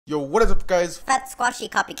Yo, what is up guys? Fat Squashy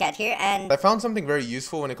Copycat here, and I found something very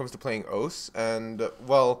useful when it comes to playing OS, and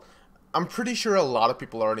well, I'm pretty sure a lot of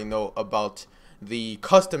people already know about the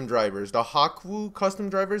custom drivers, the Haku custom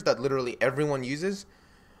drivers that literally everyone uses.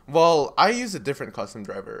 Well, I use a different custom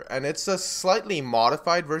driver, and it's a slightly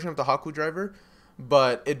modified version of the Haku driver,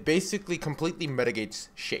 but it basically completely mitigates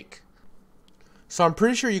shake. So I'm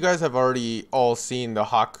pretty sure you guys have already all seen the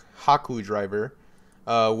Haku driver,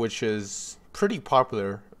 which is pretty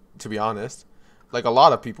popular, to be honest. Like, a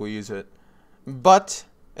lot of people use it. But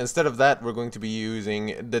instead of that, we're going to be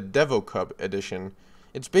using the Devo Cub edition.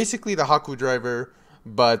 It's basically the Haku driver,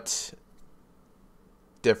 but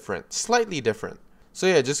different, slightly different. So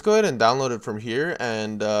yeah, just go ahead and download it from here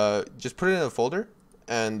and just put it in a folder.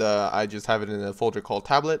 And I just have it in a folder called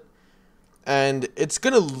tablet. And it's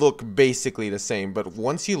gonna look basically the same, but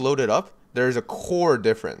once you load it up, there's a core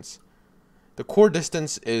difference. The core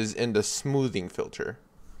distance is in the smoothing filter.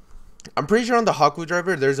 I'm pretty sure on the Haku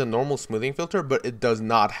driver there's a normal smoothing filter, but it does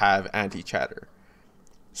not have anti-chatter.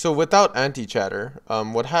 So without anti-chatter,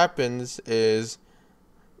 what happens is,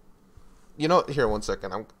 you know, here, one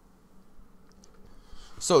second.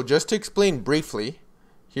 So just to explain briefly,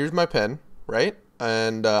 here's my pen, right?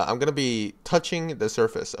 And I'm gonna be touching the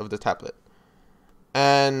surface of the tablet.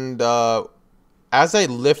 And as I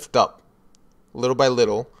lift up, little by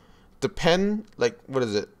little, the pen, like, what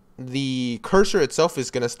is it? The cursor itself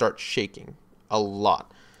is going to start shaking a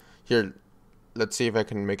lot. Here, let's see if I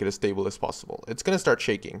can make it as stable as possible. It's going to start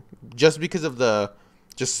shaking just because of the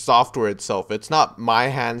software itself. It's not my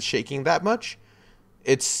hands shaking that much.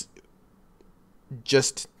 It's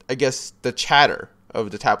just, I guess, the chatter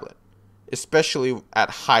of the tablet, especially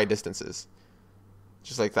at high distances.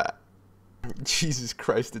 Just like that. Jesus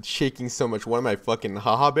Christ, it's shaking so much. What am I, fucking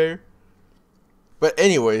haha bear? But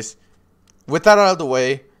anyways, with that out of the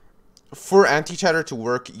way, for anti-chatter to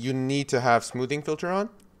work, you need to have smoothing filter on.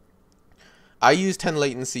 I use 10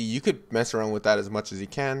 latency. You could mess around with that as much as you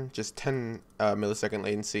can. Just 10 millisecond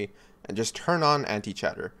latency, and just turn on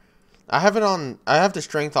anti-chatter. I have the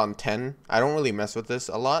strength on 10. I don't really mess with this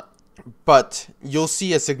a lot, but you'll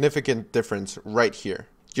see a significant difference right here.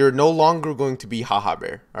 You're no longer going to be haha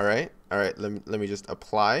bear. All right. Let me just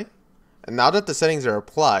apply. And now that the settings are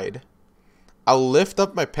applied, I'll lift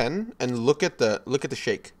up my pen and look at the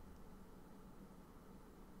shake.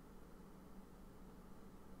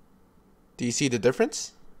 Do you see the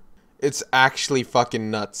difference? It's actually fucking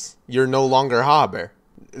nuts. You're no longer haha bear.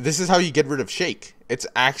 This is how you get rid of shake. It's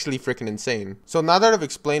actually freaking insane. So now that I've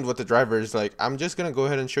explained what the driver is like, I'm just gonna go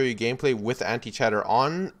ahead and show you gameplay with anti-chatter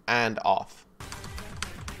on and off.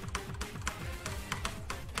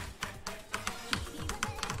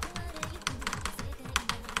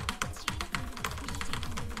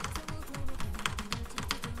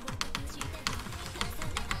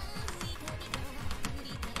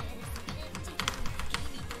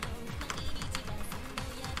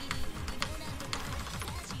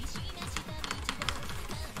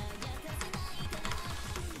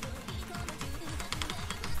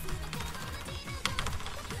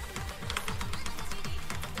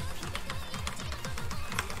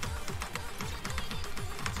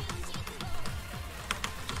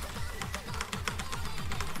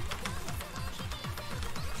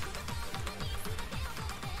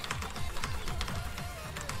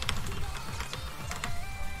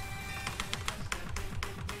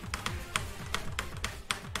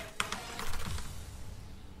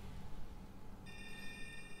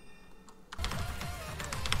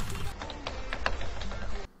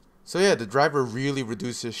 So yeah, the driver really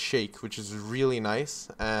reduces shake, which is really nice.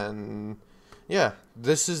 And yeah,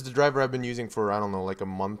 this is the driver I've been using for, I don't know, like a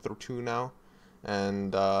month or two now.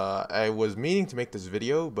 And I was meaning to make this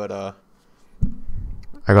video, but I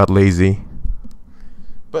got lazy.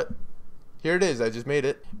 But here it is, I just made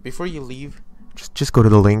it. Before you leave, just go to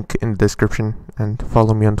the link in the description and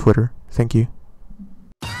follow me on Twitter. Thank you.